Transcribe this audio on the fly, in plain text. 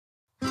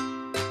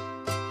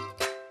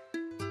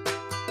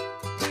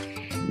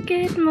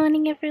Good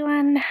morning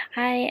everyone.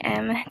 I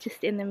am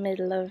just in the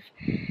middle of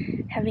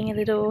having a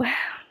little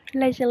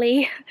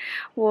leisurely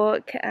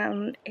walk.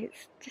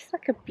 It's just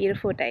like a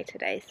beautiful day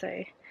today, so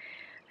I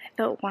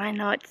thought why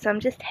not. So I'm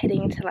just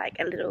heading to like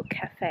a little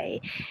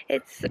cafe.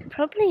 It's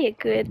probably a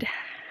good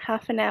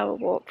half an hour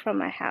walk from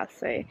my house,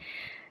 so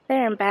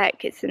there and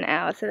back it's an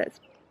hour, so that's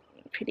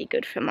pretty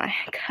good for my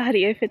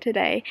cardio for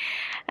today.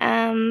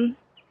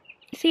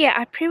 So yeah,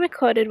 I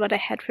pre-recorded what I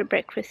had for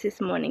breakfast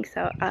this morning,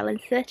 so I'll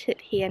insert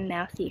it here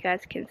now so you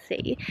guys can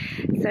see.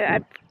 So I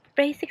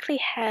basically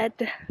had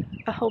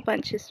a whole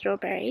bunch of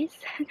strawberries,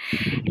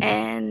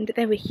 and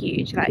they were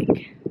huge,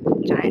 like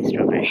giant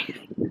strawberries.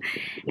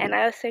 And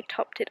I also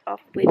topped it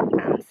off with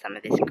some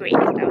of this Greek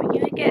style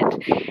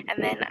yogurt,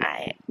 and then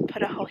I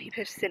put a whole heap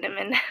of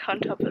cinnamon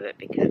on top of it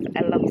because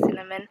I love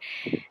cinnamon.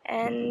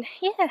 And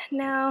yeah,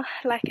 now,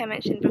 like I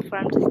mentioned before,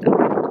 I'm just on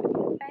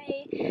the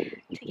cafe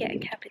to get a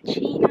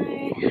cappuccino,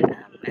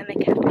 and the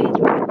cafe is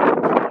right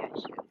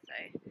next to the ocean, so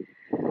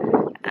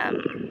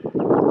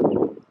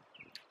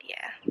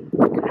yeah,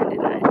 it's kind of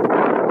nice.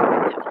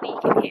 Hopefully you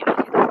can hear me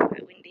because it's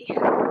quite windy.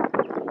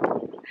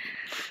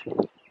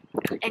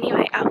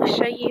 Anyway, I will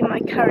show you my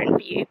current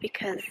view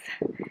because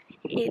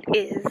it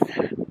is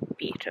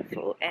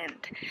beautiful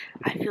and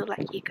I feel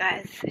like you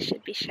guys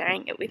should be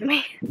sharing it with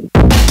me.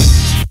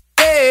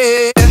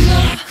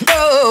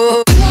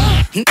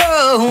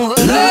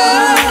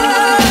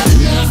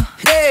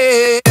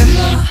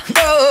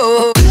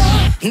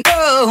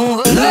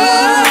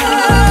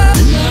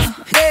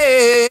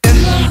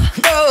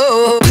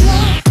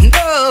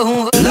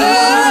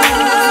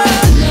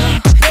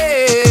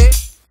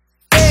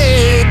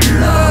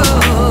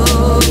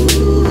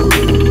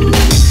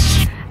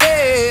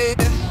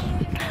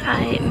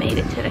 I made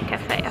it to the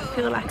cafe. I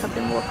feel like I've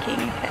been walking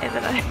forever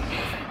though.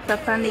 So I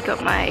finally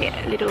got my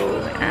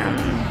little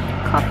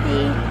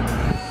coffee,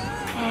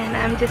 and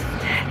I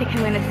think I'm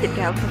going to sit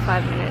down for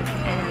 5 minutes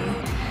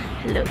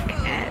and look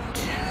at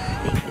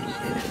the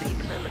ocean.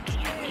 People are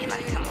looking at me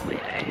like I'm a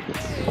weirdo,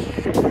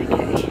 but that's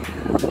okay.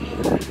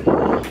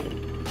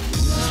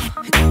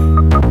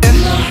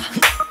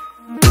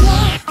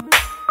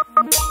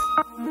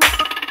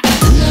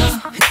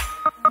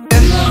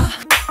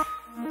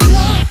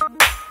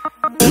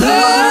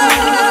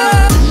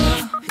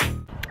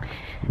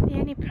 The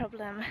only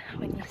problem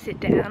when you sit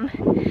down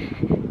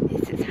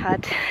is it's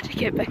hard to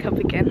get back up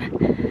again.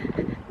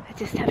 I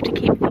just have to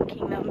keep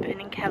thinking that I'm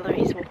burning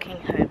calories walking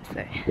home,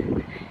 so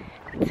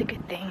it's a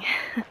good thing.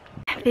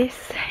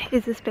 This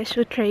is a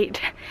special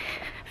treat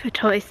for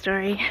Toy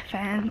Story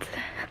fans.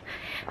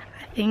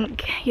 I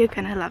think you're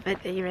gonna love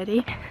it. Are you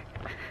ready?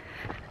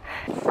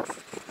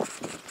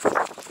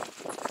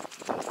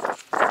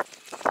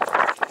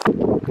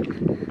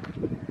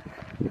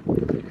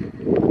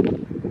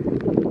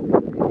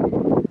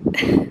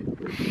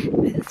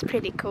 It's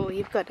pretty cool,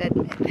 you've got to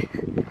admit.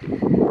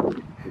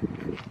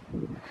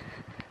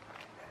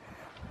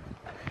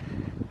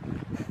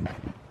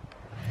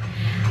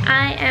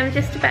 I am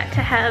just about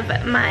to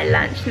have my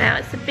lunch now.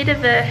 It's a bit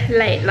of a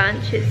late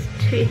lunch, it's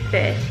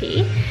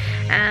 2:30.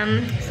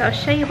 So I'll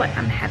show you what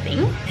I'm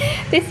having.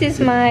 This is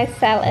my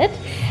salad.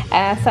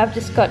 So I've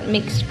just got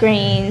mixed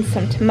greens,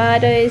 some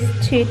tomatoes,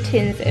 2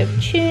 tins of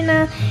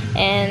tuna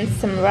and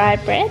some rye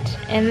bread.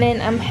 And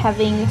then I'm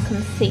having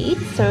some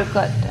seeds. So we've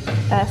got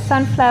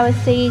sunflower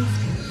seeds,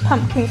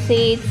 pumpkin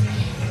seeds,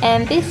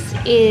 and this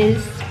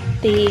is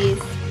these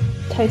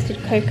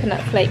toasted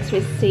coconut flakes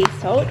with sea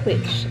salt,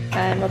 which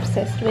I'm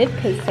obsessed with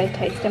because they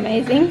taste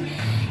amazing.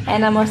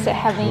 And I'm also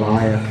having...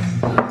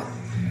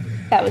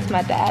 That was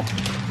my dad.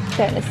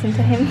 Don't listen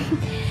to him.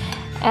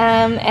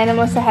 And I'm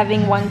also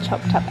having 1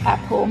 chopped up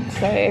apple,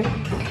 so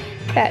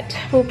that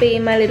will be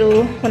my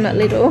little, well not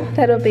little,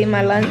 that'll be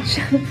my lunch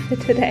for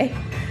today.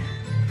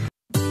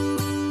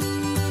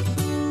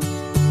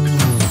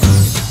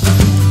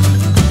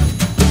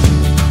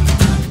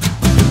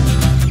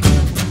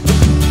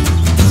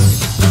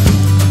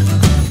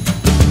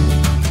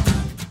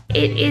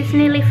 It is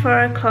nearly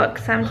 4 o'clock,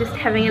 so I'm just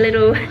having a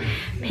little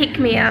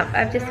pick-me-up.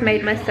 I've just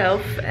made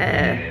myself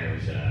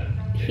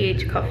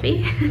huge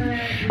coffee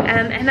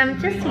and I'm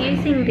just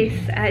using this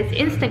as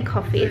instant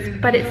coffee,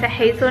 but it's a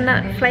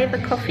hazelnut flavor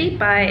coffee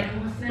by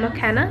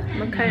Moccona.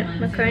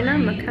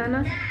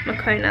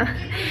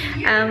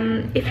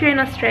 If you're in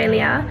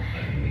Australia,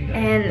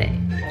 and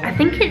I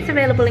think it's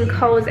available in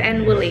Coles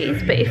and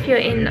Woolies, but if you're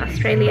in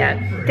Australia,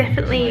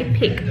 definitely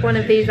pick one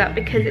of these up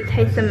because it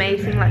tastes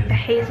amazing. Like the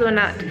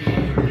hazelnut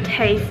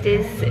taste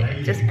is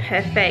just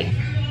perfect.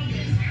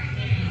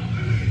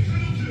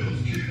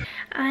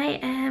 I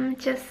am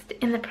just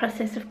in the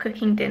process of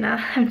cooking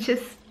dinner. I'm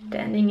just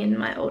standing in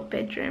my old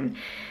bedroom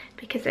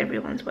because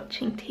everyone's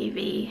watching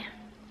TV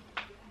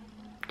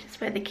just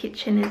where the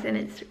kitchen is and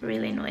it's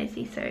really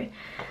noisy, so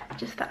I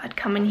just thought I'd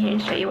come in here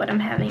and show you what I'm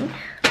having.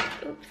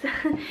 Oops.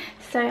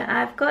 So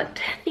I've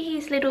got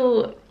these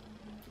little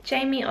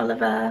Jamie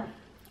Oliver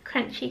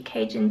crunchy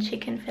Cajun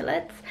chicken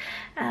fillets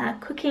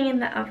cooking in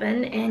the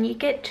oven, and you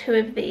get 2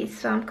 of these,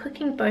 so I'm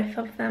cooking both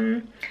of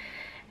them.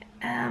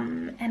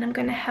 and I'm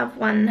gonna have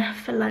one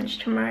for lunch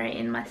tomorrow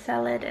in my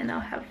salad, and I'll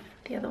have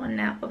the other one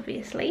now,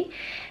 obviously.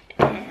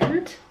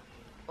 And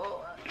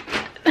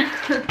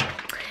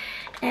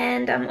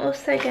and I'm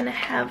also gonna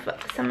have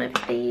some of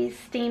these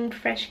steamed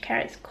fresh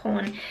carrots,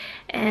 corn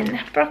and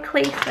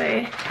broccoli,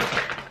 so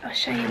I'll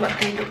show you what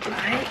they look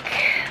like.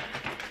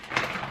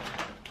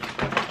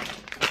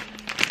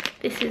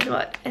 This is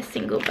what a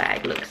single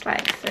bag looks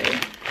like, so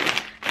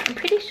I'm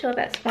pretty sure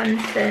that's one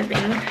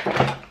serving.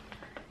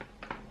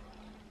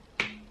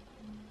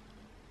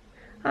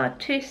 Oh,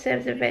 2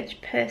 serves of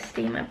veg per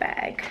steamer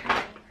bag.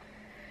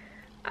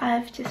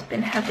 I've just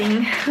been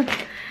having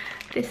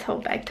this whole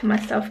bag to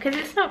myself because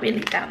it's not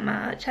really that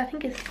much. I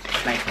think it's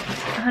like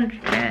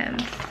 100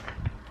 grams.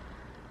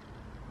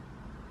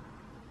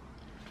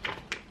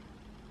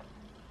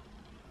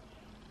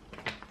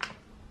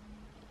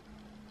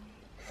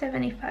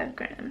 .75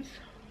 grams.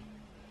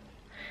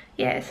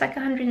 Yeah, it's like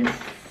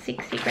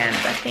 160 grams,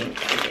 I think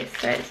it is,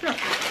 so it's not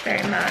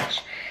very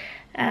much.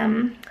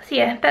 So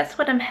yeah, that's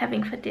what I'm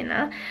having for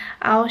dinner.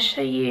 I'll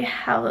show you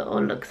how it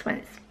all looks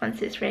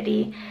once it's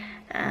ready.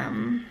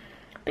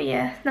 But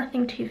yeah,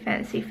 nothing too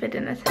fancy for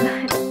dinner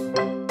tonight.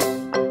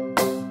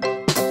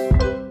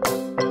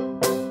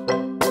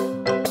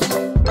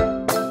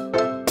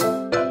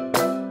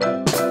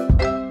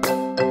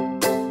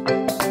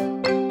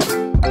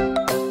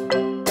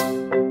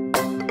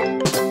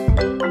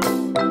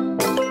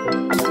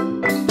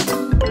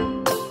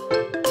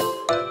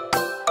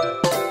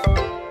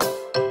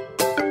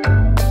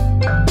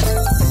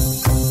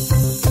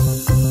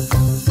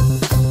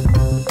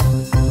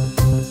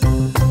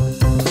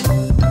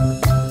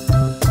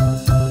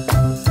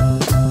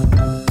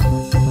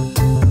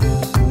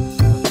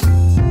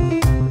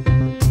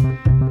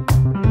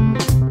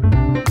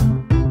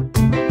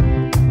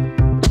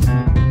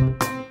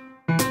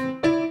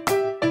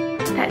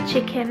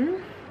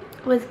 Chicken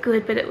was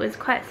good, but it was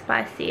quite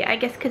spicy. I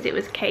guess because it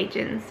was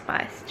Cajun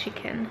spice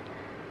chicken.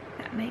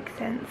 That makes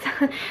sense.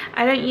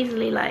 I don't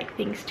usually like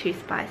things too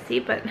spicy,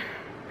 but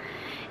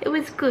it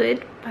was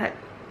good. But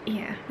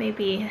yeah,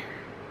 maybe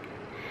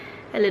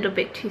a little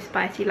bit too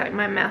spicy, like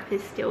my mouth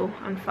is still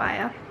on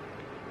fire.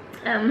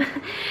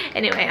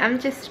 Anyway, I'm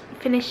just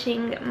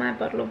finishing my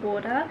bottle of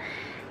water,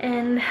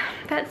 and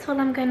that's all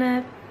I'm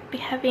gonna be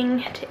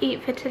having to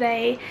eat for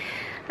today.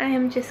 I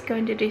am just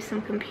going to do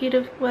some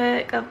computer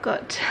work. I've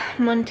got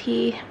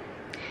Monty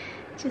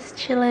just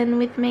chilling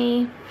with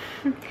me.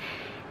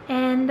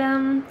 And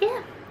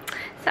yeah,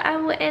 so I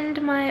will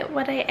end my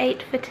what I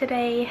ate for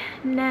today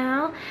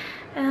now.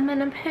 And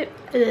I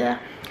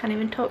can't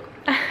even talk.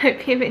 I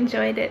hope you've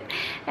enjoyed it,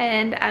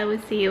 and I will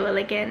see you all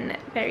again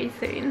very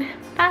soon.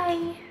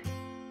 Bye.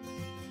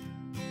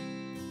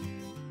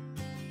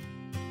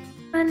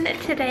 And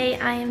today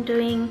I am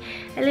doing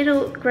a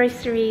little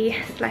grocery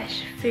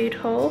 / food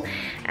haul.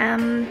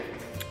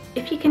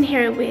 If you can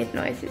hear a weird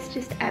noise, it's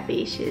just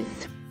Abby.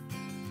 She's